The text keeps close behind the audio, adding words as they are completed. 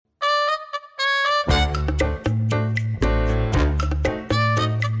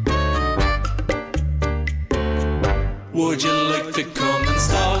Would you like to come and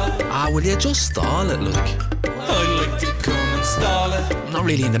stall it? Will you just stall it, look? I'd like to come and stall it. I'm not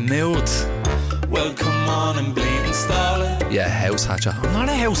really in the mood. Well, come on and bleed and stall it. Yeah, house hatcher. I'm not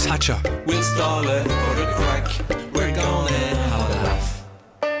a house hatcher. We'll stall it for the crack. We're gonna have a laugh.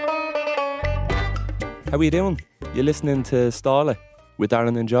 How are you doing? You're listening to Stall It with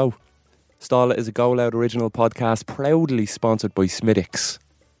Darren and Joe. Stall It is a Go Loud original podcast proudly sponsored by Smithix.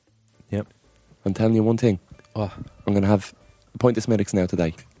 Yep. I'm telling you one thing. Oh, I'm going to have a pint of Smithix now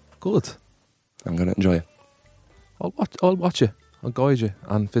today. good. I'm going to enjoy it. I'll watch you. I'll guide you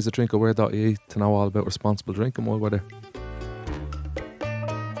and visitdrinkaware.ie to know all about responsible drinking while we're there.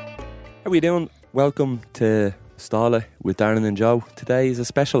 How are you doing? Welcome to Stall It with Darren and Joe. Today is a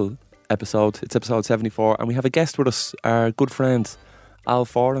special episode. It's episode 74 and we have a guest with us, our good friend Al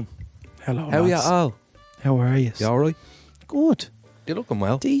Foran. Hello, How are you, lads. Al? How are you? You alright? Good. You looking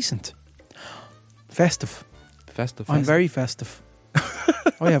well? Decent. Festive. Festive. I'm very festive.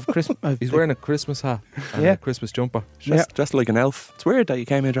 I have Christmas. He's wearing a Christmas hat and Yeah. a Christmas jumper. Dressed like an elf. It's weird that you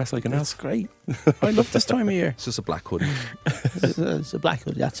came here dressed like an That's elf. great. I love this time of year. It's just a black hoodie. It's a black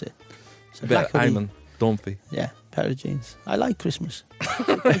hoodie, that's it. It's a A bit black of hoodie. Ayman Dunphy. Yeah, pair of jeans. I like Christmas.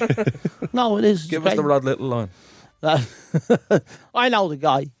 No, it is. Give us the Rod Little line. I know the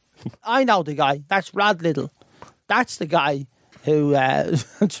guy. That's Rod Little. That's the guy who,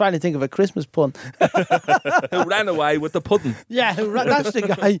 I'm trying to think of a Christmas pun. Who ran away with the pudding. Yeah, that's the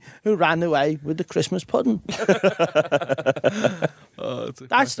guy who ran away with the Christmas pudding.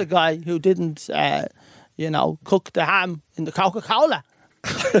 That's the guy who didn't, cook the ham in the Coca-Cola.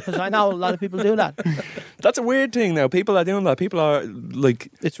 Because I know a lot of people do that. That's a weird thing now. People are doing that. People are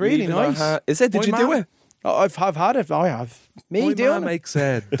like... It's really leaving their nice. Is it? Did My you do man- it? Oh, I've had it. I have. Me My doing mum it. makes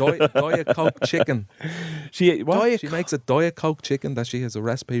a Diet Coke chicken. She She makes a Diet Coke chicken that she has a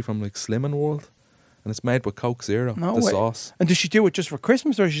recipe from like Slimming World. And it's made with Coke Zero, No the way. sauce. And does she do it just for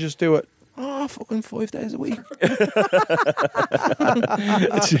Christmas or does she just do it? Oh, fucking 5 days a week.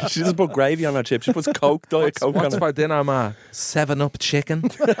 she doesn't put gravy on her chips. She puts Coke, Diet Coke on What's it. for dinner, ma? 7-Up chicken.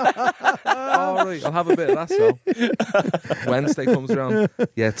 All right, I'll have a bit of that, so. Wednesday comes around.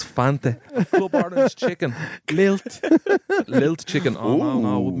 Yeah, it's Fanta. Club Orange chicken. Lilt chicken. Oh,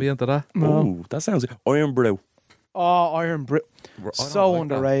 no, wouldn't be into that. Oh, that sounds... Iron Brew. Oh, Iron Brew. I don't So like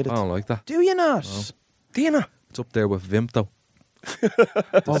that. underrated. I don't like that. Do you not? Do you know? It's up there with Vimto.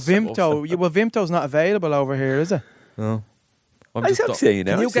 Oh, Vimto. Well, Vimto's not available over here, is it? No. I'm I just have seen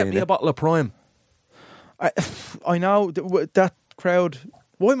it. Can you I've get seen me it. a bottle of Prime? I know that crowd.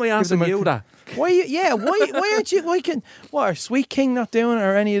 Why am I asking them a- you that? Why aren't you? What are Sweet King not doing it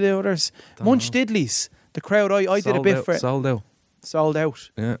or any of the others? Munch Diddleys. The crowd. I did a Sold bit out, for it. Sold out. Sold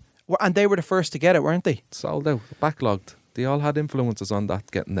out. Yeah. And they were the first to get it, weren't they? Sold out. Backlogged. They all had influences on that,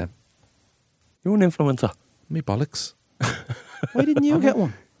 getting them. You're an influencer. Me bollocks. Why didn't you get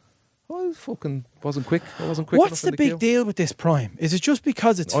one? I fucking wasn't quick. I wasn't quick What's enough the in big queue. deal with this Prime? Is it just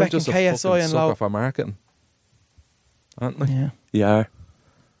because it's I'm fucking just a KSI fucking and sucker low? for marketing. Aren't I? Yeah. Yeah.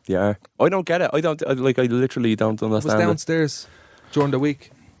 Yeah. I don't get it. I literally don't I was understand it. downstairs during the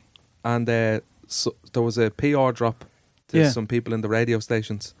week and so there was a PR drop to Yeah. some people in the radio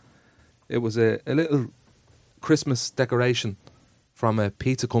stations. It was a little Christmas decoration from a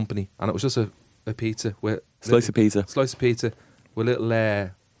pizza company and it was just a pizza with Slice of pizza. slice of pizza with little nice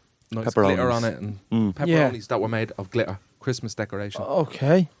glitter Pepperonis. on it and Mm. pepperonis that were made of glitter. Christmas decoration.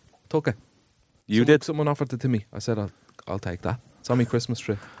 Okay. Took it. You did? Someone offered it to me. I said, I'll take that. It's on my Christmas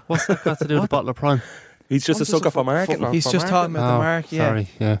tree. What's that got to do with a bottle of Prime? He's just I'm a sucker for marketing. fucker He's for just talking marketing. about the mark. Yeah. Sorry,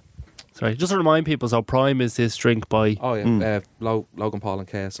 yeah. Sorry. Just to remind people, so Prime is this drink by, Oh yeah, Mm. Logan Paul and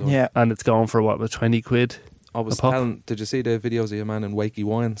KSO. Yeah. and it's going for what, about 20 quid? I was A pop? telling. Did you see the videos of your man in Wakey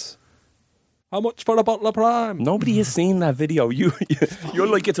Wines? How much for a bottle of Prime? Nobody has seen that video. You're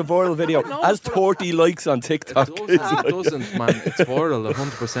like, it's a viral video. Has 30 likes on TikTok. It doesn't, man. It's viral,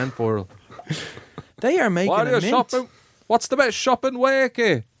 100% viral. They are making What are a you mint. shopping? What's the best shop in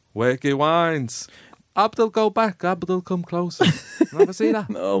Wakey? Wakey Wines. Abdul, go back. Abdul, come closer. Never see that?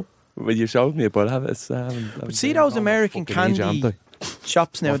 No. Well, you showed me it, but I have it. But see those American fucking candy Egypt,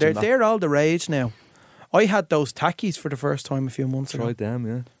 shops now. Watching that. They're all the rage now. I had those tackies for the first time a few months ago. Tried them,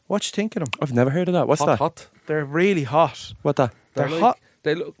 yeah. What you think of them? I've never heard of that. What's that? Hot. They're really hot. What that? They're like, hot.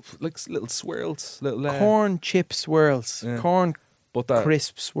 They look like little swirls. Little Corn chip swirls. Yeah. Corn but that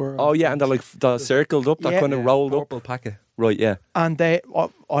crisp swirls. Oh, yeah, and they're like they're circled up, they're Yeah. kind of rolled up. purple packet. Right, yeah. And I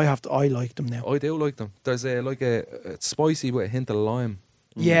like them now. I do like them. There's it's spicy with a hint of lime.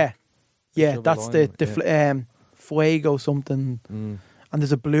 Yeah. Yeah, Silver that's lime, the Fuego something. Mm. And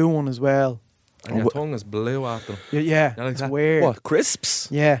there's a blue one as well. And your tongue is blue after them. Yeah, You like it's that? weird. What, crisps?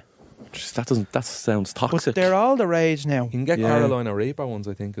 Yeah. Just, that sounds But toxic. they're all the rage now. You can get Yeah. Carolina Reaper ones,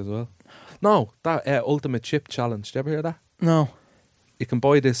 I think, as well. No, that Ultimate Chip Challenge. Did you ever hear that? No. You can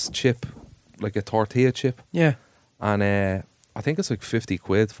buy this chip, like a tortilla chip, Yeah. and I think it's like 50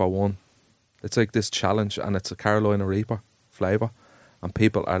 quid for one. It's like this challenge, and it's a Carolina Reaper flavour, and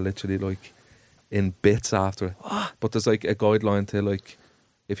people are literally like in bits after it. But there's like a guideline to like,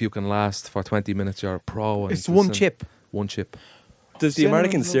 if you can last for 20 minutes, you're a pro. And It's one this and- chip. One chip. There's the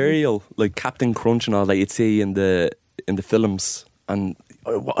American Cinnamon's cereal, like Captain Crunch and all that you'd see in the films, and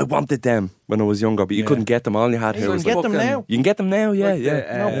I wanted them when I was younger, but you Yeah. couldn't get them. All you had You here can was get like, them now. you can get them now, yeah, Like yeah.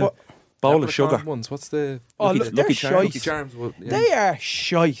 the, No, but Bowl of leprechaun sugar. ones. What's the Oh, Lucky- look, they're Lucky Charms. Lucky shite. Charms? Well, yeah. They are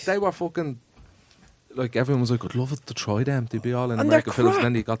shite. They were fucking like everyone was like, I'd love it to try them. They'd be all in And they're American films, crap.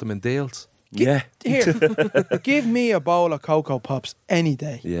 and then you got them in Dales. Yeah, Here, give me a bowl of Cocoa Pops any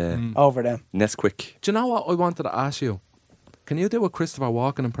day yeah. over them. Nesquik. Do you know what I wanted to ask you? Can you do a Christopher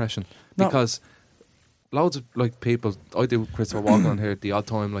Walken impression? No. Because loads of like people, I do Christopher Walken on here at the odd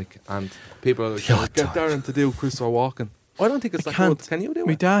time, like, and people are like, The odd get time. Darren to do Christopher Walken. I don't think it's I that can't. good. Can you do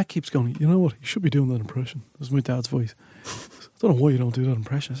My it? dad keeps going, you know what? You should be doing that impression. That's my dad's voice. I don't know why you don't do that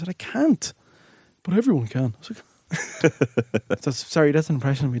impression. I said, I can't. But everyone can. I was like, sorry, that's an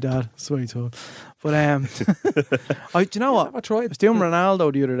impression of my dad. That's the way he talks. But do you know what? Never I tried. was doing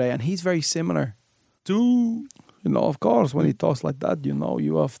Ronaldo the other day, and he's very similar to, of course, when he talks like that,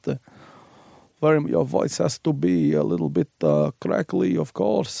 you have to, your voice has to be a little bit crackly, of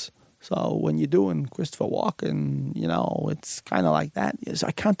course. So when you're doing Christopher Walken, it's kind of like that. Yes,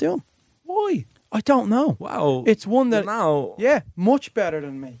 I can't do him. Why? I don't know. Wow. It's one that, now. yeah, much better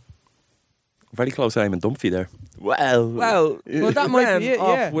than me. Very close to Eamon Dunphy there. Well, Well, that might ran be it,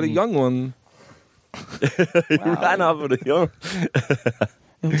 off yeah. with a young one. he ran off with a young.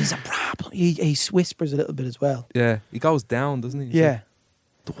 There's a problem. He whispers a little bit as well. Yeah, he goes down, doesn't he? He's Yeah. like,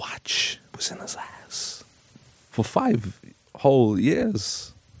 the watch was in his ass for 5 whole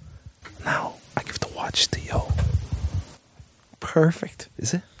years. Now I give the watch to you. Perfect.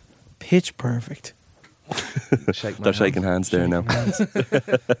 Is it? Pitch perfect. Shake my They're hand. shaking hands there now.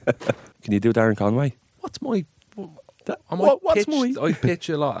 Can you do Darren Conway? What's my? I might what's pitch, I pitch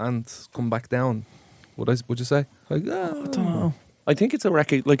a lot and come back down. Would you say? Like, I don't know. I think it's a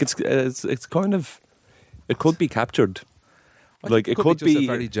record. Like it's kind of. It could be captured. Like it could just be. a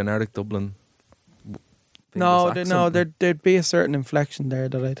very generic Dublin. No, English no, accent. there'd be a certain inflection there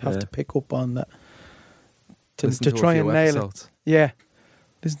that I'd have Yeah. to pick up on that Listen to a try few and nail it. episodes. Yeah,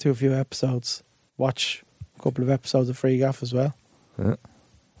 listen to a few episodes, watch a couple of episodes of Free Gaff as well. Yeah.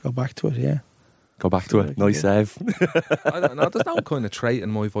 Go back to it. Yeah, Go back to it. Nice save. I don't know. There's no kind of trait in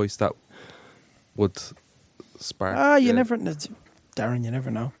my voice that would spark. you never, Darren, you never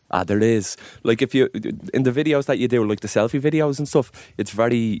know. There is. Like if you in the videos that you do, like the selfie videos and stuff, it's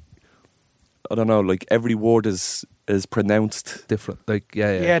very. I don't know. Like every word is pronounced. different. Like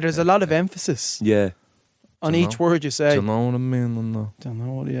Yeah, there's a lot of emphasis Yeah. on Dunno. each word you Do say. you know what I mean? Or no? Don't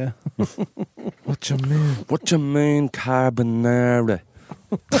know. Yeah, What you mean? What you mean carbonara?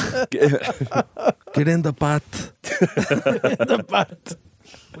 Get in the bat. the bat.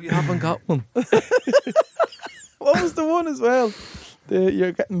 We haven't got one. What was the one as well?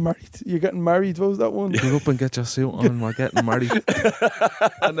 You're getting married. You're getting married. What was that one? Get up and get your suit on. We're getting married.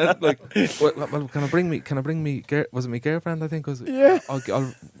 And then like, well, can I bring me? Was it my girlfriend? I think was it? Yeah.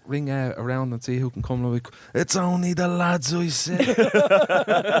 I'll ring around and see who can come. Like, it's only the lads I said.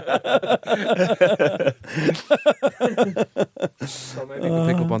 So maybe you can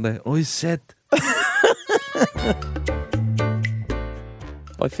pick up on that. I said.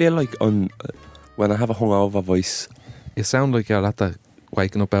 I feel like when I have a hungover voice, You sound like you're at the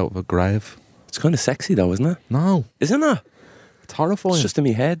waking up out of a grave. it's kind of sexy though, isn't it? No, Isn't it? it's horrifying. It's just in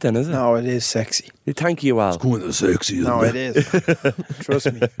my head, then, isn't it? No, it is sexy. Thank you, Al. kind of sexy. No, it is.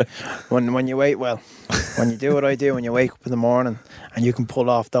 Trust me. When you wait, when you do what I do, when you wake up in the morning and you can pull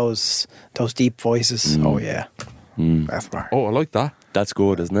off those deep voices, oh yeah, that's right. Oh, I like that. That's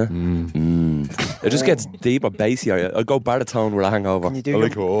good, isn't it? It just gets deeper, bassier. I go baritone with a hangover. Can you do, I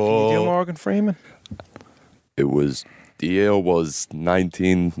like, can you do Morgan Freeman? The year was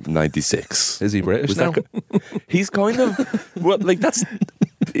 1996. Is he British Was now? that he's kind of well, like that's.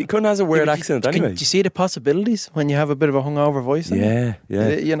 He kind of has a weird accent, Do anyway. you see the possibilities when you have a bit of a hungover voice? Yeah, yeah.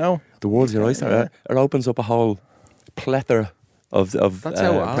 You know. The world's your oyster. It opens up a whole plethora of That's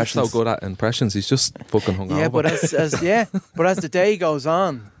how Al's so impressions. good at impressions. He's just fucking hungover. Yeah, but as the day goes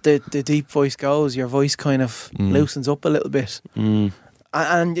on, the deep voice goes, your voice kind of loosens up a little bit. Mm.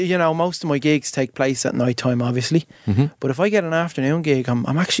 And you know, most of my gigs take place at night time, obviously. But if I get an afternoon gig, I'm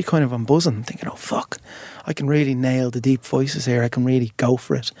actually kind of buzzing. I'm thinking, oh fuck, I can really nail the deep voices here. I can really go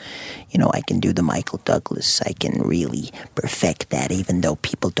for it. You know, I can do the Michael Douglas. I can really perfect that, even though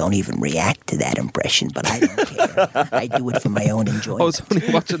people don't even react to that impression. But I don't care. I do it for my own I enjoyment. was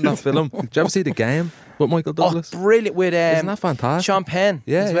only watching that film. Did you ever see The Game with Michael Douglas? Oh, brilliant with Isn't that fantastic? Sean Penn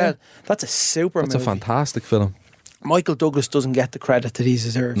Yeah, as yeah. well. That's a super It's movie. a fantastic film. Michael Douglas doesn't get the credit that he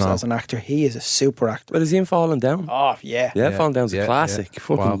deserves No. as an actor. He is a super actor. Well, is he in Falling Down? Oh, yeah. Yeah, Yeah. Falling Down's Yeah, a classic. yeah.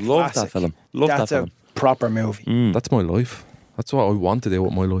 Fucking Wow. love Classic. that film. Love That's that film. a proper movie. That's my life. That's what I want to do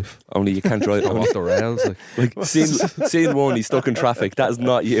with my life. Only you can't drive. I want the rails. Like, Like scene one, he's stuck in traffic. That is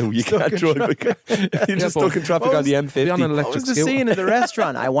not you. You can't drive. You're just but stuck in traffic on the be on an M50. What electric was the scooter. scene in the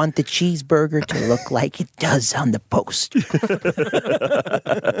restaurant? I want the cheeseburger to look like it does on the post.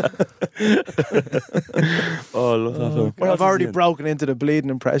 Oh, I love that film. What else I've is already he in? broken into the bleeding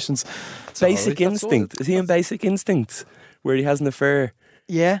impressions. Basic alright, that's Instinct. Is he in Basic Instinct where he has an affair?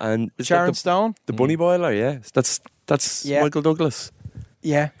 Yeah. And is that Sharon the, Stone? the bunny boiler? Yeah, that's Yeah. Michael Douglas.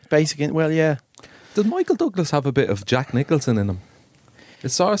 Yeah. Well, yeah. Did Michael Douglas have a bit of Jack Nicholson in him?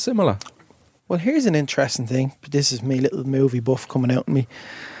 It's sort of similar. Well, here's an interesting thing. This is me little movie buff coming out in me.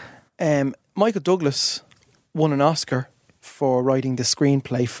 Michael Douglas won an Oscar for writing the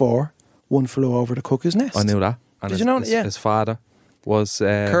screenplay for One Flew Over the Cuckoo's Nest. I knew that. And Did his, you know that? his, Yeah. his father was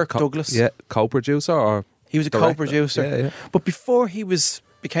Kirk Douglas. Yeah, co-producer or He was a director. co-producer. Yeah, yeah. But before he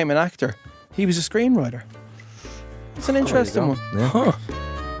became an actor, he was a screenwriter. It's an interesting one. Yeah.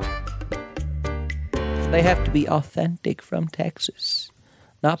 They have to be authentic from Texas.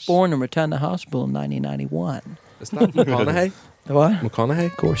 Not born and returned to hospital in 1991. Is that McConaughey? What? McConaughey?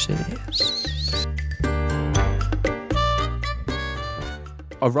 Of course it is.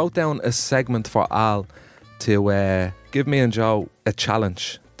 I wrote down a segment for Al to give me and Joe a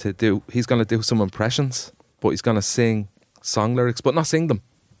challenge to do. He's going to do some impressions, but he's going to sing song lyrics, but not sing them.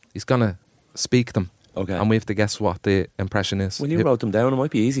 He's going to speak them. Okay. And we have to guess what the impression is. Well, you wrote them down. It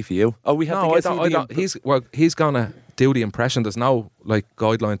might be easy for you. Oh, we have No, to I guess don't. who I the don't. He's going to do the impression. There's no like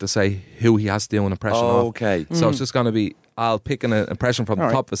guideline to say who he has to do an impression of. Okay. So it's just going to be Al picking an impression from All the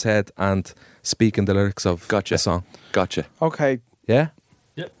right. top of his head and speaking the lyrics of Gotcha. the song. Gotcha. Okay. Yeah?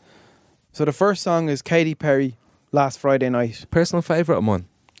 So the first song is Katy Perry, Last Friday Night. Personal favourite of mine.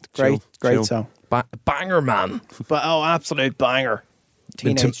 Great, Chill, great chill. song. Banger, man. But absolute banger.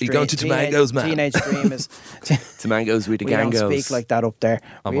 Been to- you going to Tomatoes, man? Teenage Dream is. Tomangos with the We don't gangos. speak like that up there.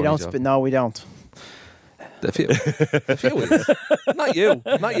 I'm we only don't. joking. No, we don't. A few. A few. Not you.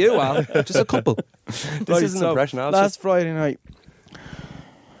 Not you, Al. Just a couple. This is an impression. I'll just- Last Friday night.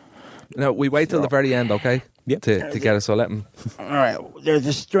 No, we wait till the very end, okay? Yep. To get us, so let him. All right, there's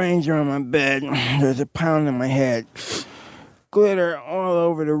a stranger on my bed. There's a pound in my head. Glitter all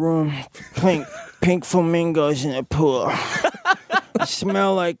over the room. Pink flamingos in the pool. I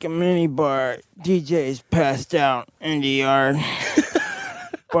smell like a mini bar. DJ's passed out in the yard.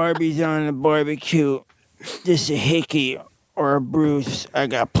 Barbie's on the barbecue. This a hickey or a bruise. I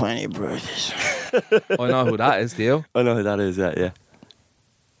got plenty of bruises. I know who that is, do you? I know who that is. Yeah.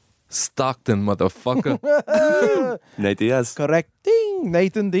 Stockton, motherfucker. Nate Diaz. Correct. Ding.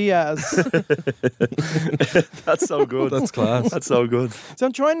 Nathan Diaz. That's so good. That's class. That's so good. So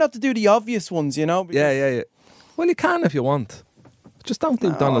I'm trying not to do the obvious ones, you know. because- Yeah. Well, you can if you want. Just don't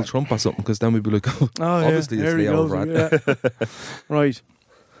do Donald Trump or something, because then we'd be like, oh, yeah, obviously it's there he Leo goes, Varadkar. yeah. Right.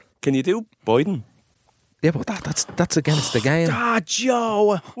 Can you do Biden? Yeah, but that's against the game. Ah,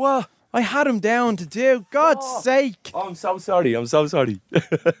 Joe. What? I had him down to do. God's sake. Oh, I'm so sorry. Do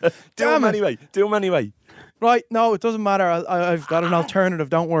Damn him it. anyway. Right. No, it doesn't matter. I've got an alternative.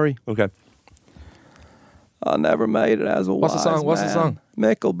 Don't worry. Okay. I never made it as a What's the wise song? What's the man. song?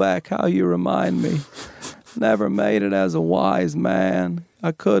 Nickelback, How You Remind Me. Never made it as a wise man.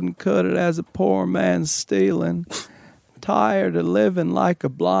 I couldn't cut it as a poor man stealing. Tired of living like a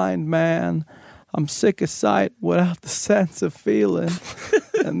blind man. I'm sick of sight without the sense of feeling.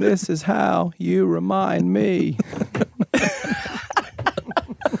 And this is how you remind me.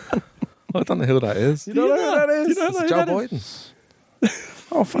 I don't know who that is. You don't know who that is? It's Joe Biden.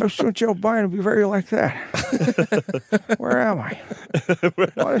 Oh, if I was Joe Biden, it'd be very like that. Where am I?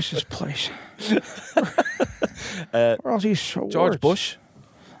 What is this place? Where are these George awards? Bush.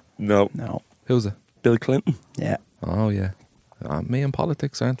 No. No. Who's it? Bill Clinton. Yeah. Oh, yeah. Me and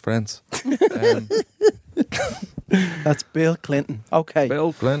politics aren't friends. That's Bill Clinton. Okay.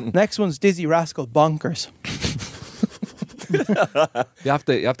 Bill Clinton. Next one's Dizzy Rascal Bonkers. You have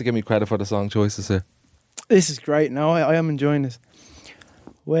to give me credit for the song choices here. This is great. No, I am enjoying this.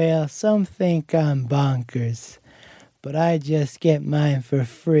 Well, some think I'm bonkers, but I just get mine for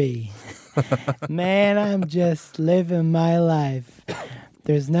free. Man, I'm just living my life.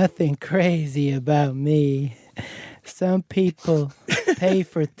 There's nothing crazy about me. Some people pay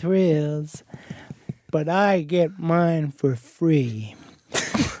for thrills, but I get mine for free.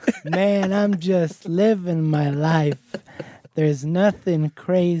 Man, I'm just living my life. There's nothing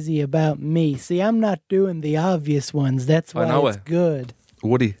crazy about me. See, I'm not doing the obvious ones. That's I why know it's it. good.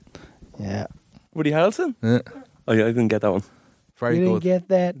 Woody. Yeah. Woody Harrelson? Yeah. Oh, yeah, I didn't get that one. Very You good. didn't get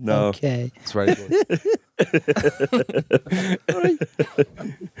that? No. Okay. It's very good.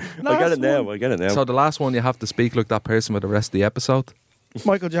 I get it now. So the last one, you have to speak like that person with the rest of the episode.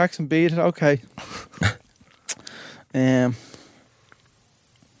 Michael Jackson beat it. Okay.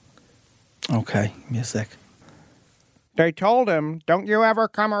 Okay, give me a sec. They told him, don't you ever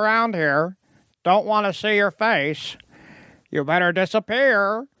come around here. Don't want to see your face. You better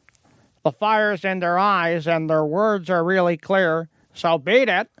disappear. The fire's in their eyes and their words are really clear. So beat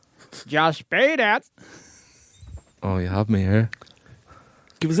it. Just beat it. Oh, you have me here.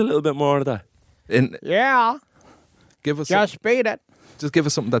 Give us a little bit more of that. Yeah. Give us Just beat it. just give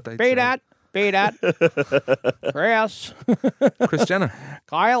us something that they Beat say. it. Beat it. Chris. Chris Jenner.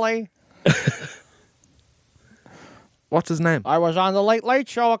 Kylie. What's his name? I was on the Late Late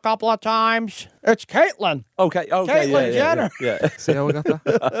Show a couple of times. It's Caitlyn. Okay, Caitlyn Jenner. Yeah. See how we got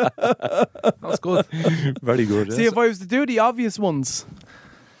that? That's good. Very good. See, if I was to do the obvious ones,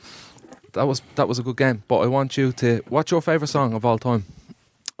 That was a good game. But I want you to. What's your favourite song of all time?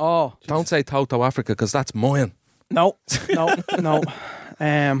 oh Don't say Toto Africa because that's mine. no, no.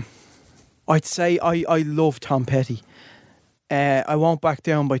 I'd say I love Tom Petty. I Won't Back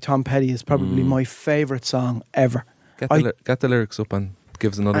Down by Tom Petty is probably my favourite song ever. Get the lyrics up and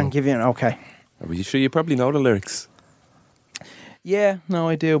give us another And one. give you an okay. Are you sure you probably know the lyrics? Yeah, no,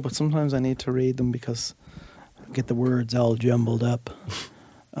 I do, but sometimes I need to read them because I get the words all jumbled up.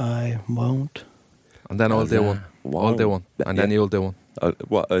 I won't. And then I'll do one. I'll do one. And then you'll do one.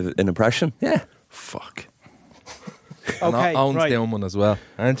 An impression? Yeah. Fuck. And Okay, Owen's right. doing one as well,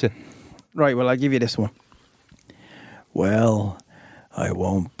 aren't you? Right, well, I'll give you this one. Well, I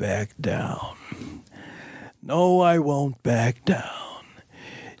won't back down. No, I won't back down.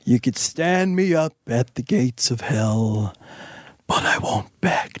 You could stand me up at the gates of hell, but I won't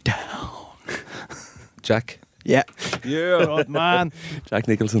back down. Jack. Yeah. Yeah. Good man. Jack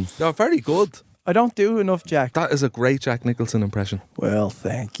Nicholson. You're very good. I don't do enough, Jack. That is a great Jack Nicholson impression. Well,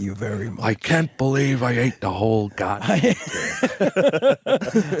 thank you very much. I can't believe I ate the whole god.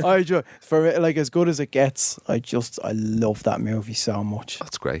 I just, for like as good as it gets, I love that movie so much.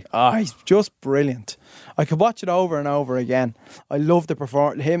 That's great. He's just brilliant. I could watch it over and over again. I love the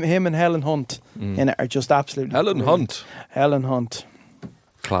performance. Him and Helen Hunt in it are just absolutely Helen brilliant. Hunt. Helen Hunt.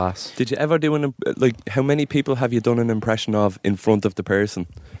 Class. Did you ever do how many people have you done an impression of in front of the person?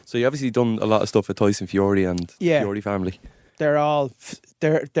 So you obviously done a lot of stuff with Tyson Fury and Yeah. Fury family. They're all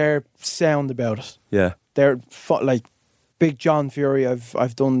they're sound about it. Yeah. They're like Big John Fury. I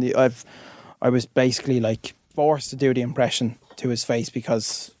was basically like forced to do the impression to his face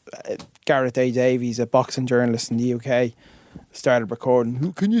because Gareth A. Davies, a boxing journalist in the UK, started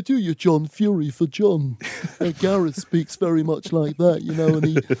recording. Can you do your John Fury for John? Gareth speaks very much like that, you know,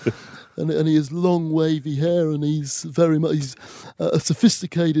 and he has long wavy hair, and he's a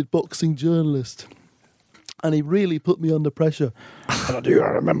sophisticated boxing journalist. And he really put me under pressure. And I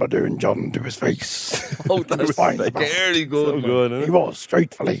remember doing John to his face. Oh, that was fine very good. So good, isn't He was,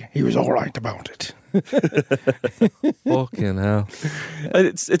 straightfully. He was all right about it. Fucking hell. And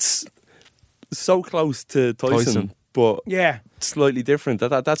it's so close to Tyson. But Yeah. slightly different.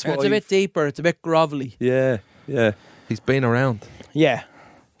 That's what It's a bit deeper. It's a bit grovelly. Yeah, yeah. He's been around. Yeah.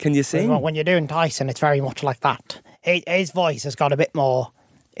 Can you sing? Well, when you're doing Tyson, it's very much like that. His voice has got a bit more.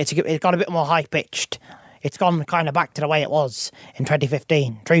 It's got a bit more high pitched. It's gone kind of back to the way it was in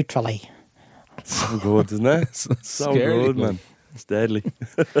 2015. Truthfully, So good, isn't it? So Scary good, man. It's deadly.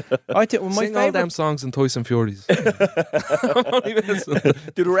 I think my Sing all them favorite. songs in Tyson Furies. Do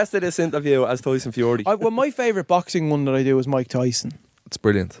the rest of this interview as Tyson Fury. My favorite boxing one that I do is Mike Tyson. It's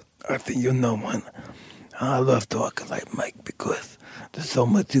brilliant. I think you know, man. I love talking like Mike because there's so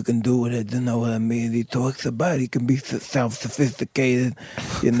much you can do with it, you know what I mean? He talks about it, he can be self-sophisticated,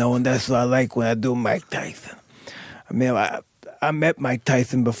 you know, and that's what I like when I do Mike Tyson. I mean, I met Mike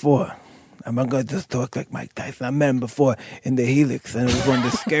Tyson before. I'm not going to just talk like Mike Tyson. I met him before in the Helix, and it was one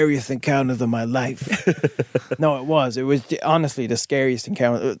of the scariest encounters of my life. No, it was. It was honestly the scariest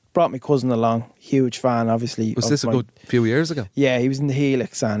encounter. It brought my cousin along. Huge fan, obviously. Was of this a my- good few years ago? Yeah, he was in the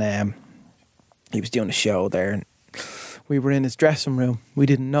Helix, and he was doing a show there, and we were in his dressing room. We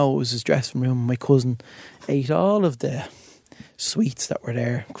didn't know it was his dressing room. My cousin ate all of the sweets that were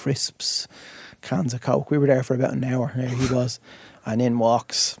there, crisps, cans of Coke. We were there for about an hour. There he was. And in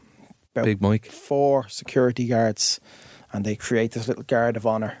walks about Big Mike. 4 security guards, and they create this little guard of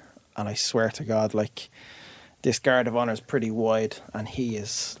honour. And I swear to God, like, this guard of honour is pretty wide, and he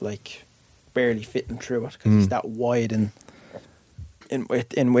is like barely fitting through it because he's that wide in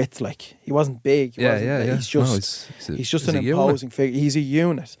width. Like, he wasn't big. He wasn't, Yeah. He's just he's just an imposing figure. He's a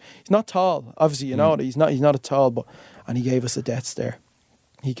unit. He's not tall. Obviously, you know that he's not a tall. But and he gave us a death stare.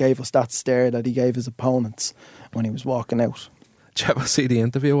 He gave us that stare that he gave his opponents when he was walking out. Did you ever see the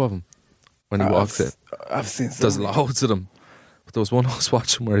interview of him when he walks in? I've seen some. There's loads of them. But there was one I was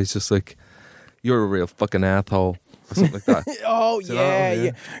watching where he's just like, "You're a real fucking asshole," or something like that. Oh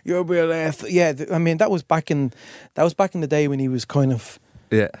yeah. You're a real ass. Yeah, I mean that was back in the day when he was kind of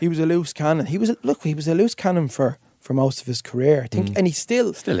he was a loose cannon. He was a loose cannon for most of his career, I think, and he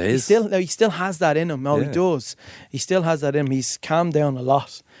still is. He still has that in him. He does. He still has that in him. He's calmed down a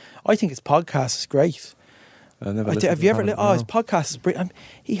lot. I think his podcast is great. Have you ever? His podcast is brilliant.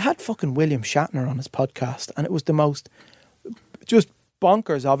 He had fucking William Shatner on his podcast, and it was the most just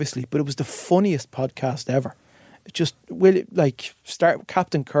bonkers, obviously, but it was the funniest podcast ever. It just start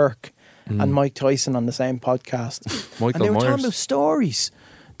Captain Kirk and Mike Tyson on the same podcast. Michael and they were Myers. talking about stories.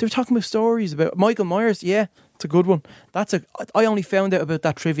 They were talking about stories about Michael Myers. Yeah, it's a good one. I only found out about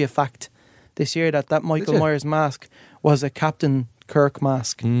that trivia fact this year that Michael Myers mask was a Captain Kirk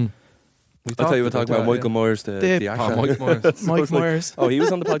mask. I thought you were talking about Michael Myers, the actor. Mike Myers. Mike Myers. Oh, he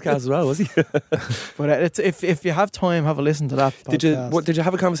was on the podcast as well, was he? But if you have time, have a listen to that podcast. Did you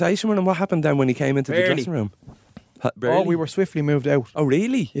have a conversation with him? What happened then when he came into the dressing room? Oh, we were swiftly moved out. Oh,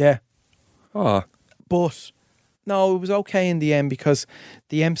 really? Yeah. Oh. But no, it was okay in the end because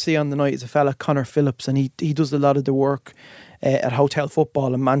the MC on the night is a fella, Connor Phillips, and he does a lot of the work at Hotel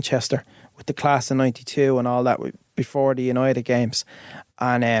Football in Manchester with the class of 92 and all that before the United games.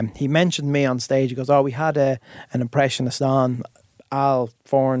 And he mentioned me on stage. He goes, we had an impressionist on, Al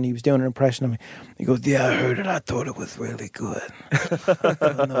Foran. He was doing an impression of me. He goes, yeah, I heard it. I thought it was really good. I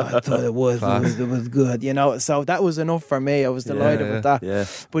thought it was good. You know, so that was enough for me. I was delighted with that. Yeah.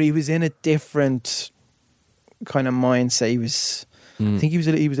 But he was in a different kind of mindset. He was, I think he was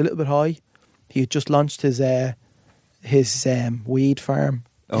a little bit high. He had just launched his weed farm.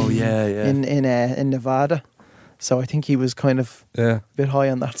 Oh yeah. In Nevada. So I think he was kind of a bit high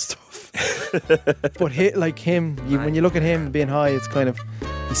on that stuff. But when you look at him being high, it's kind of,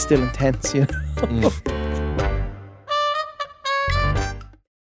 he's still intense, you know.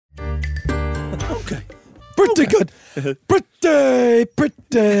 Okay. Pretty good. Pretty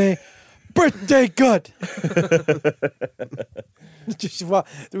good.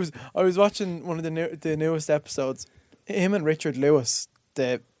 I was watching one of the newest episodes. Him and Richard Lewis,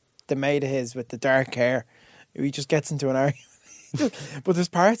 the mate of his with the dark hair. He just gets into an argument. But there's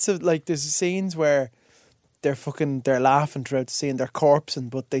parts of, there's scenes where they're laughing throughout the scene, they're corpsing,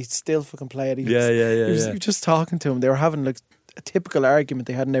 but they still fucking play it. He was just talking to him. They were having a typical argument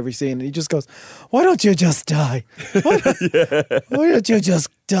they had in every scene, and he just goes, "Why don't you just die? Why don't you just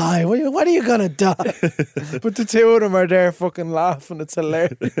die? When are you gonna die?" But the two of them are there fucking laughing. It's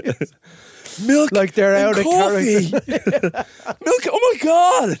hilarious. Milk, like they're out of coffee. Milk. Oh my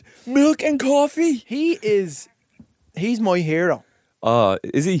god, milk and coffee. He's my hero.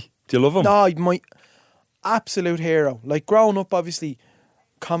 Is he? Do you love him? No, my absolute hero. Like growing up, obviously,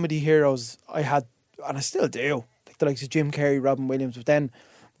 comedy heroes I had, and I still do. Like the likes of Jim Carrey, Robin Williams. But then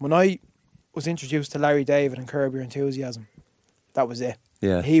when I was introduced to Larry David and Curb Your Enthusiasm, that was it.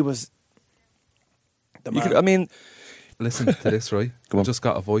 Yeah, he was the man. Listen to this, right? I just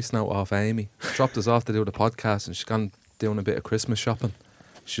got a voice note off Amy. Dropped us off to do the podcast, and she's gone doing a bit of Christmas shopping.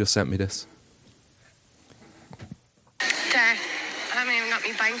 She just sent me this. There, I haven't even got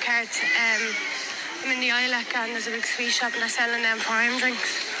my bank card. I'm in the Isleck, and there's a big sweet shop, and they're selling them prime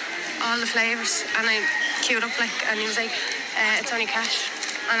drinks, all the flavours. And I queued up, and he was like, "It's only cash,"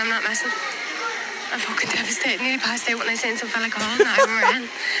 and I'm not messing. I'm fucking devastated. Nearly passed out when I seen some fella call. Now I ran.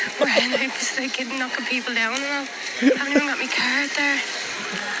 I was knocking people down and all. I haven't even got my card there.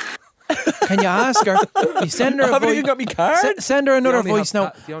 Can you ask her? You send her. I haven't even got my card. Send her another voice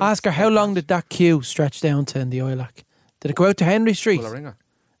note. Ask her how long did that queue stretch down to in the Ilac? Did it go out to Henry Street? Will I ring her?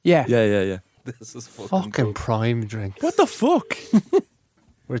 Yeah. This is fucking prime drink. What the fuck?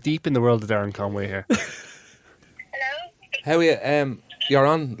 We're deep in the world of Darren Conway here. Hello? How are you? You're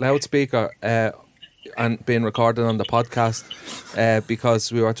on loudspeaker and being recorded on the podcast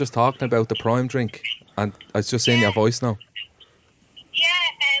because we were just talking about the prime drink, and I was just saying your voice now. Yeah,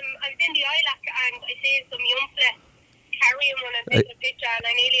 I was in the Ilac and I seen some young fella seeing one and taking a picture, and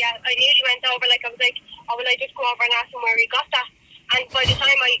I nearly went over. Like, I was like, oh, will I just go over and ask him where he got that? And by the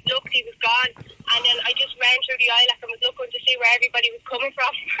time I looked, he was gone. And then I just ran through the Isle and was looking to see where everybody was coming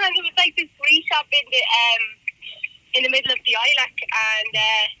from. And it was like this free shop in the middle of the Isle, and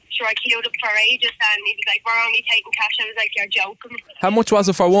sure, I queued up for ages, and he was like, we're only taking cash. I was like, you're joking. How much was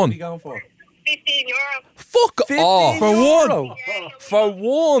it for one? What are you going for? €15. Fuck off. For one. For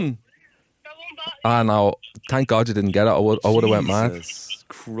one. For one bottle. Ah, no. Thank God you didn't get it. I would have went mad. Jesus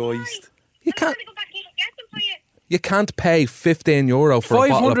Christ. You I'm can't. going to go back in and get them for you. You can't pay €15 for a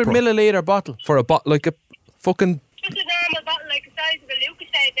bottle of 500 milliliter bottle. for a bottle like a fucking. Just a normal bottle, like the size of a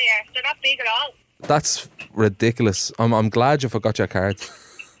Lucasade there. They're not big at all. That's ridiculous. I'm glad you forgot your cards.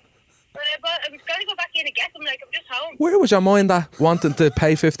 But I was going to go back in and get them, like, I'm just home. Where was your mind at wanting to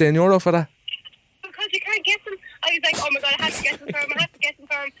pay €15 for that? Because you can't get them. I was like, oh my God, I had to get them for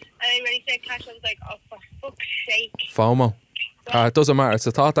him. And then when he said cash, I was like, oh, for fuck's sake. FOMO. It doesn't matter. It's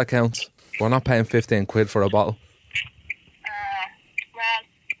the thought that counts. We're not paying 15 quid for a bottle. Well,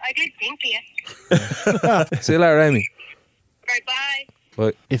 I did think of you. See you later, Amy. Right, bye.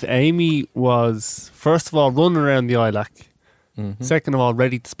 But If Amy was, first of all, running around the Ilac, second of all,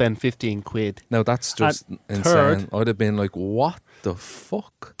 ready to spend 15 quid, now that's just insane. third- I'd have been like, what the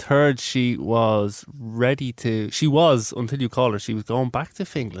fuck? third, she was, until you called her, she was going back to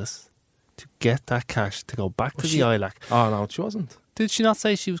Finglas to get that cash to go back to the Ilac. Oh, no, she wasn't. Did she not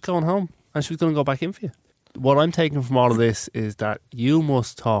say she was going home and she was going to go back in for you? What I'm taking from all of this is that you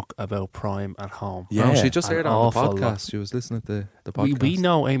must talk about Prime at home. Yeah. No, she just An heard it on the awful podcast. lot. She was listening to the We, podcast. we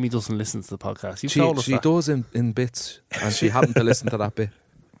know Amy doesn't listen to the podcast. You've told us She that. does in bits, and she happened to listen to that bit.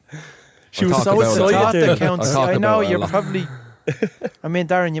 She I'll was talk so about it. The excited. thought that I'll counts. talk I know about it a you're lot. probably. I mean,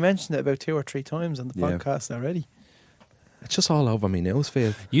 Darren, you mentioned it about 2 or 3 times on the Yeah. podcast already. It's just all over me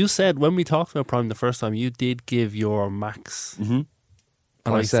newsfeed. You said when we talked about Prime the first time, you did give your max Mhm.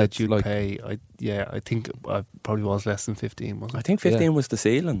 And I price said, that you'd like, pay. I think I probably was less than 15, wasn't I it? think 15 was the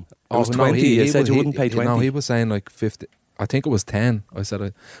ceiling. It was no, 20. You said you wouldn't pay 20. No, he was saying like 50. I think it was 10. I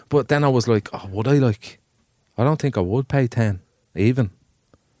said, but then I was like, oh, would I like? I don't think I would pay 10 even.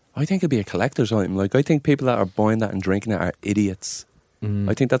 I think it'd be a collector's item. Like, I think people that are buying that and drinking it are idiots.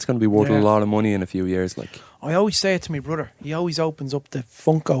 I think that's going to be worth Yeah. a lot of money in a few years. Like, I always say it to my brother. He always opens up the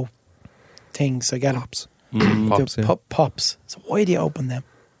Funko things. I get Pops. The Pops, yeah. pops. So why do you open them?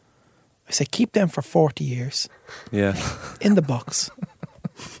 I say keep them for 40 years yeah. in the box,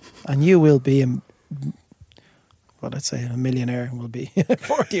 and you will be what I'd say a millionaire. Will be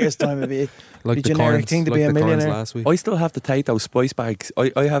 40 years time. Will be Like a the generic coins, thing to like be a the coins millionaire. last week. I still have the Tato spice bags.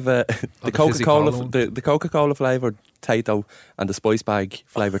 I have the the Coca-Cola, Fizzy Cola one. the Coca-Cola flavoured Tato and the spice bag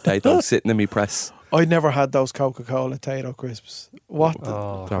flavoured Tato sitting in my press. I never had those Coca-Cola Tato crisps. What?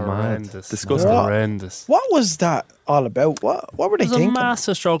 Oh, They're mad. horrendous. Disgusting. Horrendous. What was that all about? What were It they was a thinking?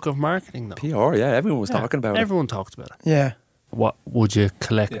 massive stroke of marketing, though. PR, yeah. Everyone was Yeah, talking about it. Everyone talked about it. Yeah. What would you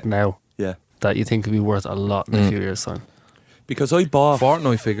collect now Yeah. that you think would be worth a lot in a few years' time? Because I bought...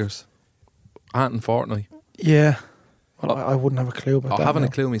 Fortnite figures. Ant and Fortnite. Yeah. Well, I wouldn't have a clue about I that. haven't now.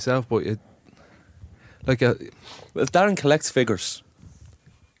 a clue myself, but it like a Well, Darren collects figures.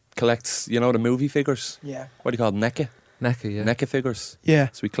 Collects, you know, the movie figures. Yeah. What do you call them? NECA? NECA, yeah. NECA figures. Yeah.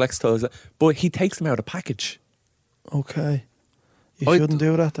 So he collects those. But he takes them out of package. Okay. You I shouldn't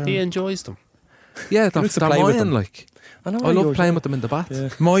do that. Darren. He enjoys them. Yeah, they're, likes to they're play with mine, them. like. I know. I love playing with them in the bath. Yeah.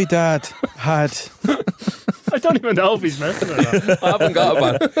 My dad had. I don't even know if he's messing or not. I haven't got it,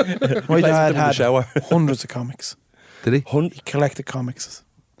 man. My Plays with dad them in the had shower. hundreds of comics. Did he? He collected comics,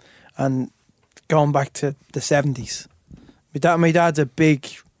 and going back to the 70s. My dad's a big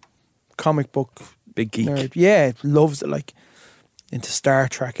comic book Big geek. nerd. Yeah, loves it. Like into Star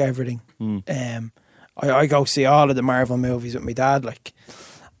Trek, everything. Mm. I go see all of the Marvel movies with my dad, like,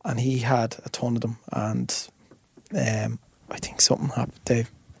 and he had a ton of them. And I think something happened.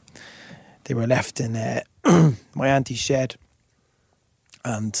 They were left in my auntie's shed,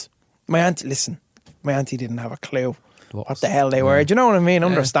 and my auntie didn't have a clue what the hell they were. Do you know what I mean?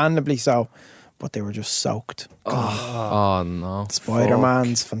 Understandably so, but they were just soaked. Oh no.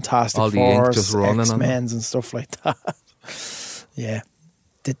 Spider-Man's, Fantastic All the ink Fours, just running on them. X-Men's and stuff like that. Yeah.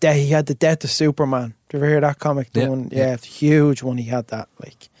 He had the Death of Superman. Did you ever hear that comic? Yeah, One? yeah. Yeah, huge one. He had that.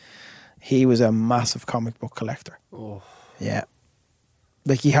 Like, he was a massive comic book collector. Oh. Yeah.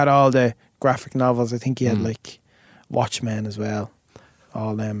 Like, he had all the graphic novels. I think he had, like, Watchmen as well.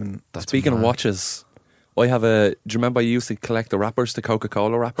 All them. And That's Speaking of mad. watches, I have a... Do you remember I used to collect the wrappers, the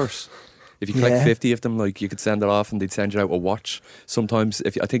Coca-Cola wrappers? If you collect Yeah. 50 of them, like, you could send it off and they'd send you out a watch. Sometimes, I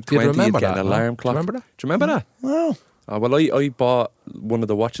think Do you 20, you'd remember get that, an no? alarm Do you clock. remember that? Do you remember that? well, Well, I bought one of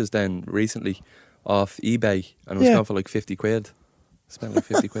the watches then recently. off eBay, and it was Yeah. going for like 50 quid. Spent like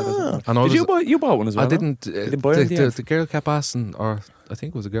 50 quid or something. And I Did was- you bought one as well? I didn't. didn't buy it in the end? The girl kept asking, or I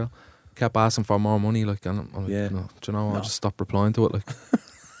think it was a girl, kept asking for more money. Like, and I'm like, Yeah. no, do you know? I'll just stop replying to it.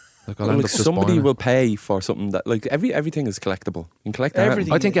 Like I'll Well, end like up just somebody buying it. will pay for something that like everything is collectible. You can collect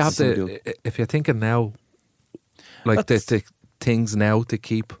Everything I think you have Some to, if you're thinking now, like the things now to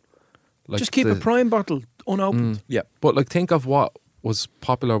keep. Like Just keep the, a prime bottle unopened. Yeah. But like, think of what was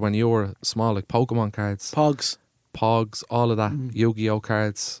popular when you were small, like Pokemon cards, Pogs. Pogs, all of that, Mm. Yu-Gi-Oh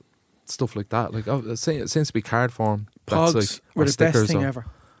cards, stuff like that. Like, it seems to be card form. That's Pogs like, were or the stickers best thing or- ever.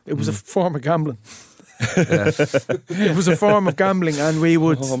 It was a form of gambling. Yeah. It was a form of gambling, and we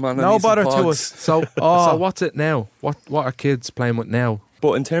would Oh, man, I no need some bother to Pogs. us. So, Oh. so what's it now? What are kids playing with now?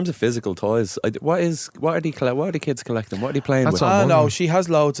 But in terms of physical toys, what are the kids collecting? What are they playing That's with? what I'm No, wondering. she has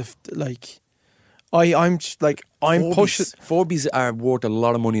loads of like. I'm pushing. Forbies are worth a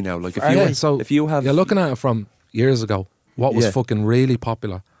lot of money now. Like if Are you they? Yeah, so if you have you're looking at it from years ago. What was Yeah. fucking really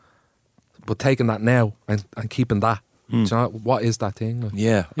popular, but taking that now and keeping that. Do you know, what is that thing? Like,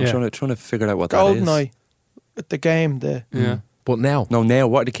 yeah, I'm Yeah. trying to figure out what that is. GoldenEye, the game, Yeah. but now, No, now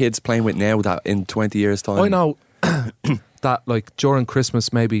what are the kids playing with now that in 20 years time? I know that like during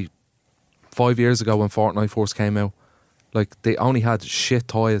Christmas, maybe 5 years ago when Fortnite first came out, like they only had shit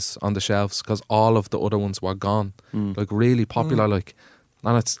toys on the shelves because all of the other ones were gone. Like really popular, like,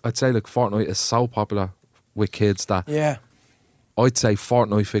 and I'd say like Fortnite is so popular with kids that yeah. I'd say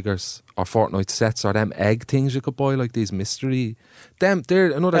Fortnite figures or Fortnite sets or them egg things you could buy, like these mystery. Them,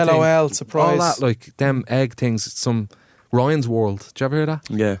 they're another thing. LOL, surprise. All that, like them egg things. Some Ryan's World. Did you ever hear that?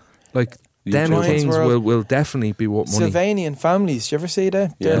 Yeah, Like You them Ryan's things World. will definitely be worth money. Sylvanian families. Do you ever see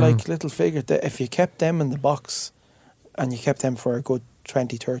that? They're Yeah. like little figures. If you kept them in the box, and you kept them for a good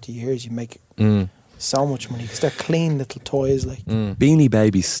 20, 30 years, you make Mm, so much money because they're clean little toys. Like mm. Beanie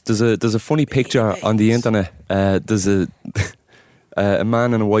Babies. There's a funny picture on the internet. There's a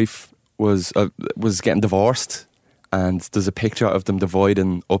man and a wife was getting divorced, and there's a picture of them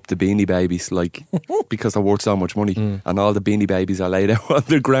dividing up the Beanie Babies, like because they're worth so much money, and all the Beanie Babies are laid out on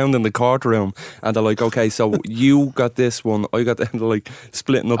the ground in the courtroom, and they're like, okay, so you got this one, I got that, and they're like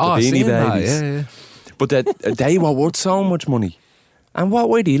splitting up Oh, the I've Beanie seen that, Babies. yeah. But they were worth so much money. And what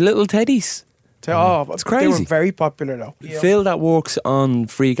were they? Little teddies. it's crazy. They were very popular though. Phil that works on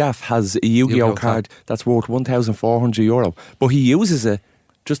Free Gaff has a Yu-Gi-Oh Yu-Gi-Oh card that's worth €1,400, but he uses it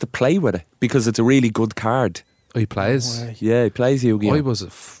just to play with it because it's a really good card. Oh, he plays. Way. Yeah, he plays Yu-Gi-Oh. I was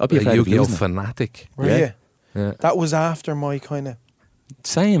I'd be a afraid of Yu-Gi-Oh using it. fanatic. Were Yeah. you? Yeah. That was after my kind of.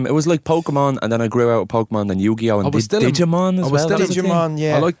 Same. It was like Pokemon, and then I grew out of Pokemon, then Yu-Gi-Oh, and I was still in- Digimon as I was well. still That's in- a thing. Digimon,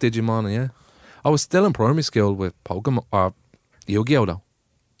 yeah. I like Digimon, yeah. I was still in primary school with Pokemon or Yu-Gi-Oh though.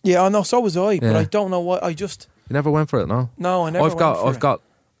 Yeah, I know. So was I, but Yeah. I don't know what. I just You never went for it, no? no. I never. I've got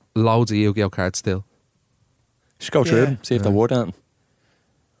loads of Yu-Gi-Oh cards still. Just go through Yeah. them, see if they're worth anything.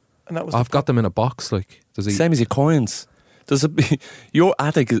 and that was. I've got them in a box. Like, does he? Same as your coins. Your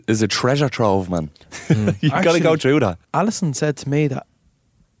attic is a treasure trove, man. You got to Actually- go through that. Alison said to me that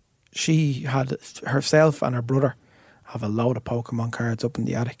she had herself and her brother have a load of Pokemon cards up in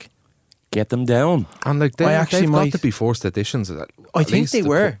the attic. Get them down. And like I actually they've might- got to be first editions. I think they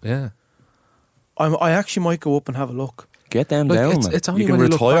were. Yeah. I actually might go up and have a look. Get them Like down, it's, man. it's only you can when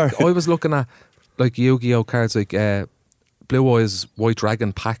retire. you look back. I was looking at like Yu-Gi-Oh cards, like Blue Eyes White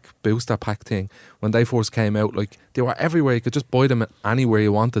Dragon pack booster pack thing when they first came out. Like they were everywhere. You could just buy them anywhere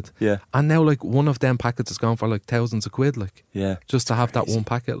you wanted. Yeah, And now like one of them packets has gone for like thousands of quid. Like yeah. just to have that crazy. one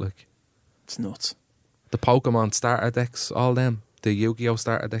packet. Like It's nuts. the Pokemon starter decks, all them. The Yu-Gi-Oh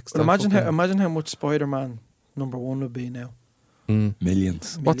starter decks. But they're fucking- imagine how much Spider-Man #1 would be now. Mm.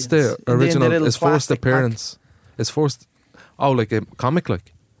 Millions. What's Millions. the In the original? little His first plastic pack. appearance. His first. Oh, like a comic,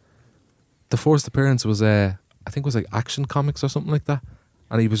 like. The first appearance was I think it was like Action Comics or something like that,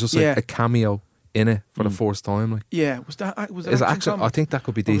 and he was just like Yeah. a cameo in it for the first time. Like, Yeah, was it is it Action Action? I Comics? think that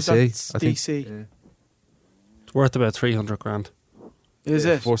could be Or was DC. that I think DC. Yeah. It's worth about 300 grand. Is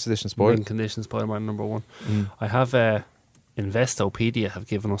it? First edition Win spoiled. conditions, Spider-Man #1. Mm. I have Investopedia have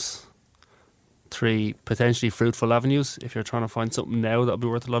given us 3 potentially fruitful avenues if you're trying to find something now that'll be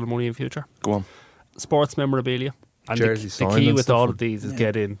worth a lot of money in future. Go on. Sports memorabilia. And Jersey the signed key and with stuff all and- of these is Yeah.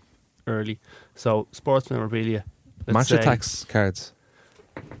 get in early. So sports memorabilia. let's Match say- attacks cards.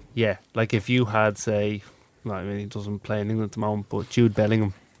 Yeah, like if you had, say, no, I mean he doesn't play in England at the moment, but Jude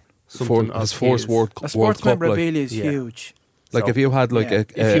Bellingham, something of His first World A sports Cup. Like, memorabilia is Yeah. huge. like So, if you had like yeah.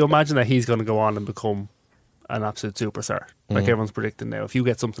 if you a imagine that he's going to go on and become an absolute superstar, like Mm. everyone's predicting now, if you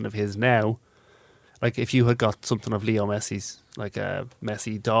get something of his now, like if you had got something of Leo Messi's, like a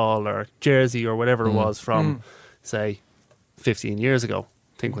Messi doll or jersey or whatever it Mm. was from, say, 15 years ago,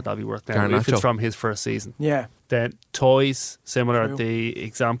 think what that'd be worth now if Garnacho. it's from his first season. Yeah. Then toys, similar. True. The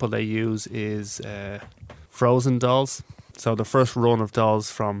example they use is Frozen dolls. So the first run of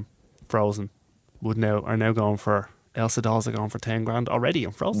dolls from Frozen are now going for Elsa dolls are going for 10 grand already.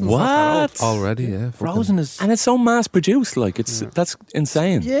 And Frozen's not that old. Already, yeah. Frozen is. And it's so mass produced, like that's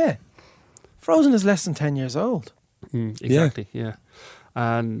insane. Yeah. Frozen is less than 10 years old. Exactly, yeah.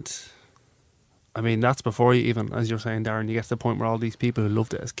 And I mean, that's before you even, as you're saying, Darren, you get to the point where all these people who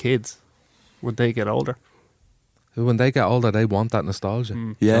loved it as kids, when they get older. When they get older, they want that nostalgia.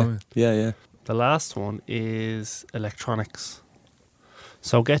 Yeah, yeah. The last one is electronics.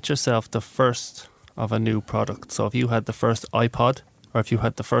 So get yourself the first of a new product. So if you had the first iPod, or if you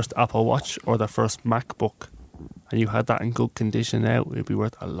had the first Apple Watch, or the first MacBook, and you had that in good condition now, it'd be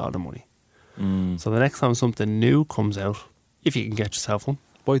worth a lot of money. So the next time something new comes out, if you can get yourself one,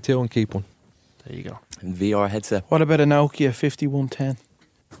 Buy two and keep one. there you go. And VR headset. What about a Nokia 5110?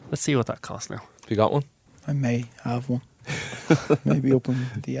 Let's see what that costs now. Have you got one? I may have one. Maybe up in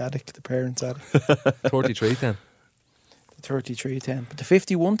the attic, the parents' attic. 3310. The 3310. But the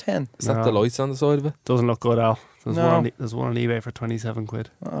 5110. Is that the lights on the side of it? Doesn't look good, Al. There's, No. there's one on eBay for 27 quid.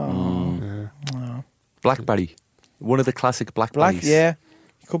 Oh. Yeah. No. BlackBerry. One of the classic Black, BlackBerries. yeah.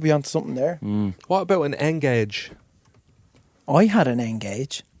 You could be onto something there. What about an N-Gage? I had an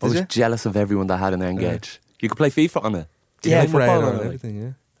N-Gage. I was you? jealous of everyone that had an N-Gage. You could play FIFA on it. You Yeah, could play football Red on and it. Like, everything, yeah.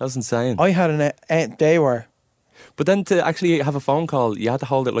 that was insane. I had an they were. But then to actually have a phone call, you had to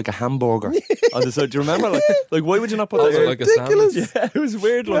hold it like a hamburger on the side. Do you remember? Like why would you not put Hold that it like a sandwich. Yeah, it was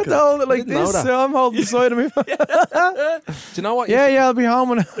weird I had looking. to hold it like didn't know this, that. so I'm holding the side of me. Do you know what? Yeah, I'll be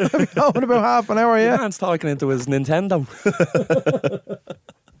home in about half an hour, Yeah. yeah. Man's talking into his Nintendo.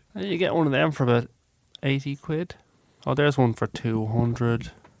 And you get one of them for about 80 quid. Oh, there's one for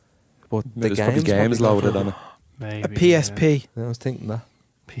 200. But There's probably games probably loaded not. on it. Maybe. A PSP. Yeah, I was thinking that.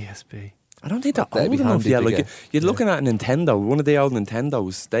 PSP. I don't think they're That'd old be enough. handy Yeah, to like get. you're looking at a Nintendo, one of the old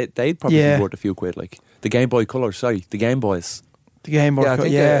Nintendos. They'd probably Yeah. be worth a few quid. Like the Game Boy Color, sorry, the Game Boys. The Game Boy. Yeah, I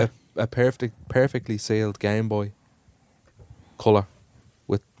think yeah. a perfectly sealed Game Boy Color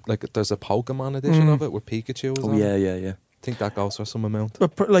with there's a Pokemon edition of it with Pikachu. Oh yeah. I think that goes for some amount.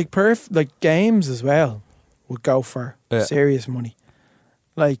 But like games as well would go for Yeah. serious money.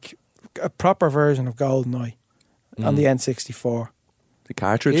 Like a proper version of GoldenEye on the N64. The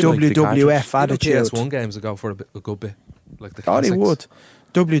cartridge. WWF like the cartridge. Attitude. PS1 games would go for a good bit, like the Oh, they classics. would.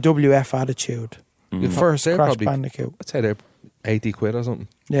 WWF Attitude. Mm. The first They're Crash probably- Bandicoot. I'd say they're 80 quid or something.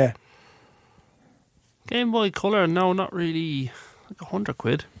 Yeah. Game Boy Color, no, not really. Like 100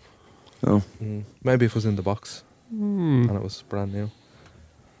 quid. Oh. Maybe if it was in the box and it was brand new.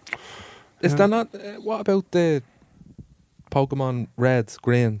 Is Yeah. there not? What about the Pokemon Red,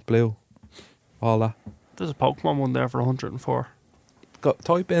 Green, Blue, all that? There's a Pokemon one there for 104.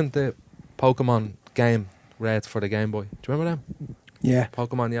 Type in the Pokemon game Red for the Game Boy. Do you remember them? Yeah.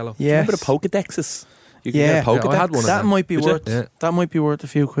 Pokemon Yellow. Yeah. Remember the Pokedexes? You could Yeah. get a Pokedex. Yeah, I had one of That them. might be Did you? worth. Yeah. That might be worth a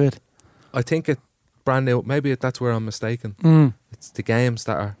few quid. I think it brand new. Maybe that's where I'm mistaken. Mm. It's the games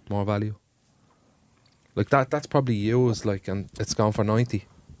that are more value. Like that. That's probably used. And it's gone for 90.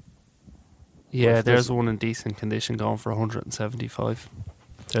 Yeah, if there's there's- one in decent condition going for 175.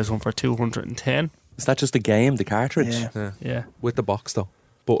 There's one for 210. Is that just the game, the cartridge? Yeah. Yeah, Yeah. with the box though.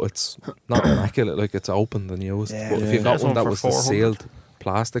 But it's not immaculate. Like it's opened and used. Yeah. But if Yeah. you got There's one one that for was the 400. sealed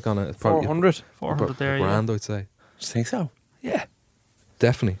plastic on it, it's probably 400. 400 there, yeah. grand. I'd say Do you think so? yeah,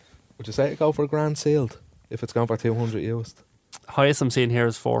 definitely. Would you say it go for a grand sealed if it's gone for 200 used? Highest I'm seeing here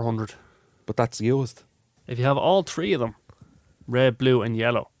is 400. But that's used If you have all three of them, red, blue, and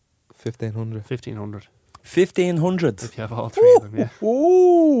yellow, 1,500. 1,500. 1,500. If you have all three of them, yeah.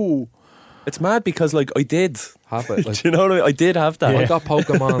 Ooh. It's mad because like I did. Have it. Like, Do you know what I mean? I did have that. I got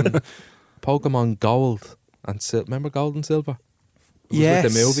Pokemon Gold and remember Gold and Silver? It was Yes,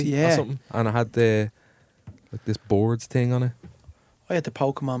 with the movie yeah. or something, and I had the this boards thing on it. I had the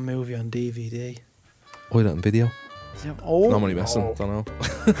Pokemon movie on DVD. Oh, that in video. Oh, No money messing. Don't know.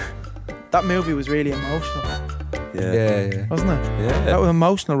 that movie was really emotional, Yeah. wasn't it? Yeah. That was an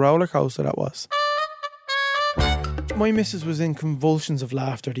emotional roller coaster. That was. My missus was in convulsions of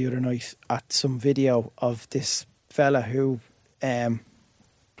laughter the other night at some video of this fella who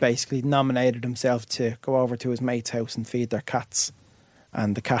basically nominated himself to go over to his mate's house and feed their cats,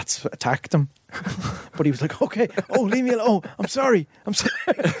 and the cats attacked him. But he was like, "Okay, leave me alone. I'm sorry,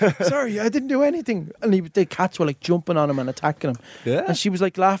 sorry, I didn't do anything." And the cats were like jumping on him and attacking him. Yeah. And she was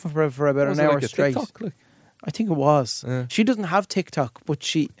like laughing for about Was an it hour like a straight. TikTok, like? I think it was. Yeah. She doesn't have TikTok, but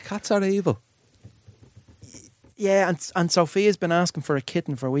she. Cats are evil. Yeah, and Sophia's been asking for a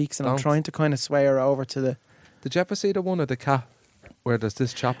kitten for weeks, and I'm Don't. trying to kind of sway her over to the. Did you ever see the one of the cat where there's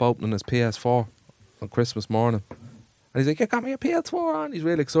this chap opening his PS4 on Christmas morning. And he's like, you got me a PS4 on? He's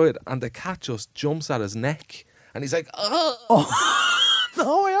really excited. And the cat just jumps at his neck. And he's like, oh.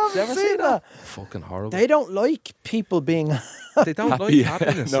 No, I Did you haven't ever see seen that. Fucking horrible. They don't like people being. They don't like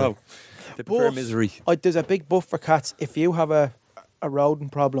happiness. No. They prefer But misery. There's a big buff for cats. If you have a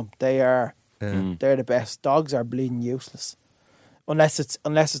rodent problem, they're the best. Dogs are bleeding useless, unless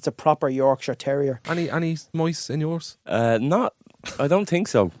it's a proper Yorkshire Terrier. Any mice in yours? Not. I don't think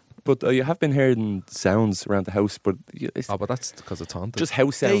so. But you have been hearing sounds around the house. But it's Oh, but that's because it's haunted. just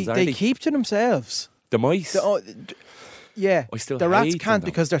house sounds, aren't They they? keep to themselves. The mice. Yeah, I still the rats hate them, can't though.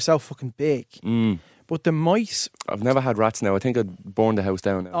 because they're so fucking big. Mm. But the mice, I've never had rats now. I think I'd burn the house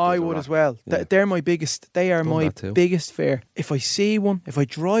down now. if I there's a would rat. as well. Yeah. They're my biggest. They are Done my that too. biggest fear. If I see one, if I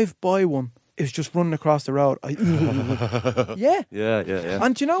drive by one, it's just running across the road. Yeah. Yeah.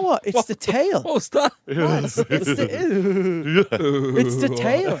 And do you know what? It's the tail. What's that? It's the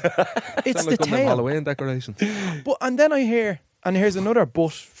tail. It's Sound the like one of them tail. Halloween decorations. But and then I hear, and here's another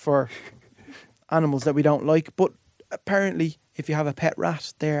but for animals that we don't like. But apparently, if you have a pet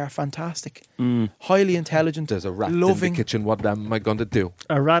rat, they are fantastic, highly intelligent. There's a rat in loving. the kitchen. What am I going to do?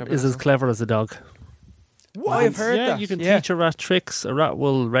 A rat is as clever as a dog. I've heard yeah, that. you can yeah. teach a rat tricks. A rat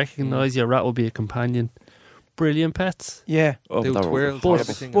will recognise you. A rat will be a companion. Brilliant pets. Yeah, Oh, Do that twirl, would- But-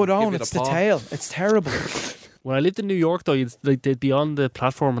 everything but and on give it it's a the paw. tail. It's terrible. When I lived in New York, though, they'd be on the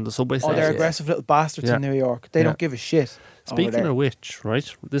platform on the subway Oh, station. they're aggressive little bastards Yeah. in New York. They Yeah. don't give a shit. over Speaking there. of which,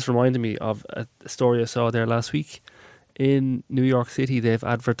 right, this reminded me of a story I saw there last week. In New York City, they've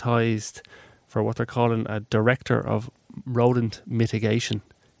advertised for what they're calling a director of rodent mitigation.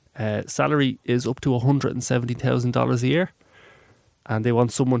 Salary is up to $170,000 a year, and they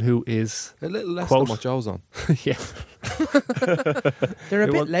want someone who is A little less Quote. than what Joe's on. yeah, They're a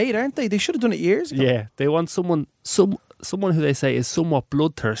They bit want- late, aren't they? They should have done it years ago. yeah. They want someone who they say is somewhat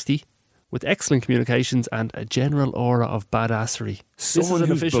bloodthirsty, with excellent communications and a general aura of badassery. Someone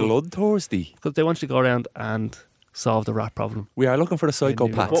who's bloodthirsty. Because they want you to go around and solve the rat problem. We are looking for the New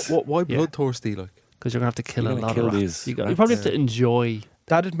York. psychopaths. Why Yeah. bloodthirsty? Like, Because you're going to have to kill You're a gonna lot kill of rats. these You probably have to enjoy.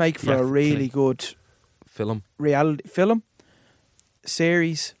 That'd make for Yeah, a really killing. good film. reality film,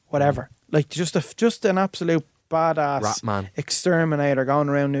 series, whatever. Like just an absolute badass Rat man. exterminator going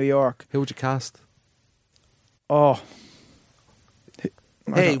around New York. Who would you cast? Oh,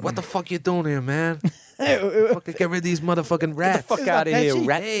 Hey, what the fuck you doing here, man? Fucking get rid of these motherfucking rats. fuck outta here,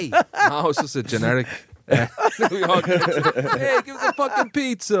 rat. Hey. No, it's just a generic. New York. Hey, give us a fucking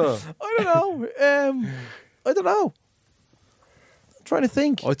pizza. I don't know. I don't know. I'm trying to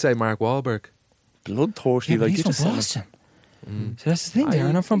think. I'd say Mark Wahlberg. Bloodthirsty. Yeah, but Like he's you from just said. Boston. So that's the thing, Darren.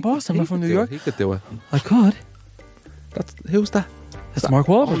 I'm not from Boston. I'm not from New York. He could do it. I could. Who's that? That's Mark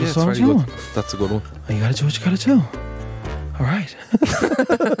Wahlberg. Oh, yeah, that's it's what I'm very good. doing. That's a good one. Oh, you gotta do what you gotta do. All right.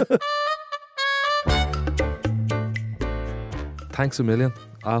 Thanks a million,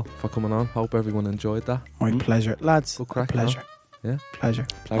 Al, for coming on. Hope everyone enjoyed that. My pleasure, lads. Good crack, Pleasure. Yeah. Pleasure.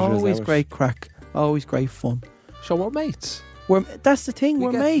 Pleasure is Always ours. great crack. Always great fun. So we're mates. That's the thing. We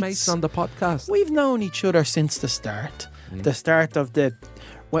We're get mates. on the podcast. We've known each other since the start. Mm. The start of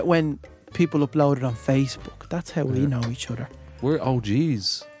when people uploaded on Facebook. That's how we Yeah. know each other. We're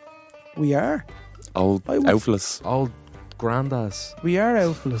OGs. We are. Old I would- outfless. Old grandass. We are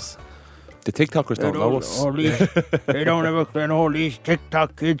outflows. The TikTokers don't know us. They don't ever all these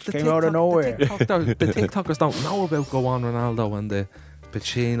TikTok kids came out of nowhere. The TikTokers don't know about Go On Ronaldo and the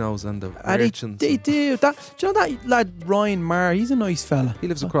Pacinos and the Virgins. They do. Do you know that lad Ryan Marr? He's a nice fella. He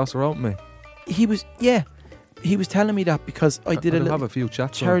lives across the road from me. He was telling me that because I did a I'll have little a few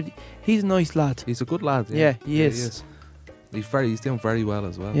chats with him. charity. He's a nice lad. He's a good lad. Yeah, he is. He's doing very well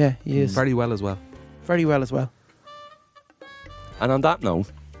as well. Yeah, he is. Very well as well. Very well as well. And on that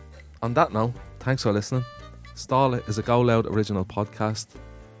note, On that note, thanks for listening. Stall It is a Go Loud original podcast.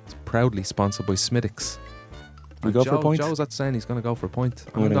 It's proudly sponsored by Smittix. we And go for a point. Joe's at saying he's going to go for a point.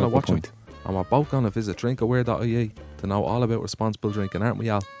 I'm I'm gonna going to go for a watch him. point. And we're both going to visit drinkaware.ie to know all about responsible drinking, aren't we,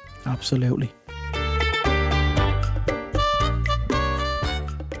 Al? Absolutely.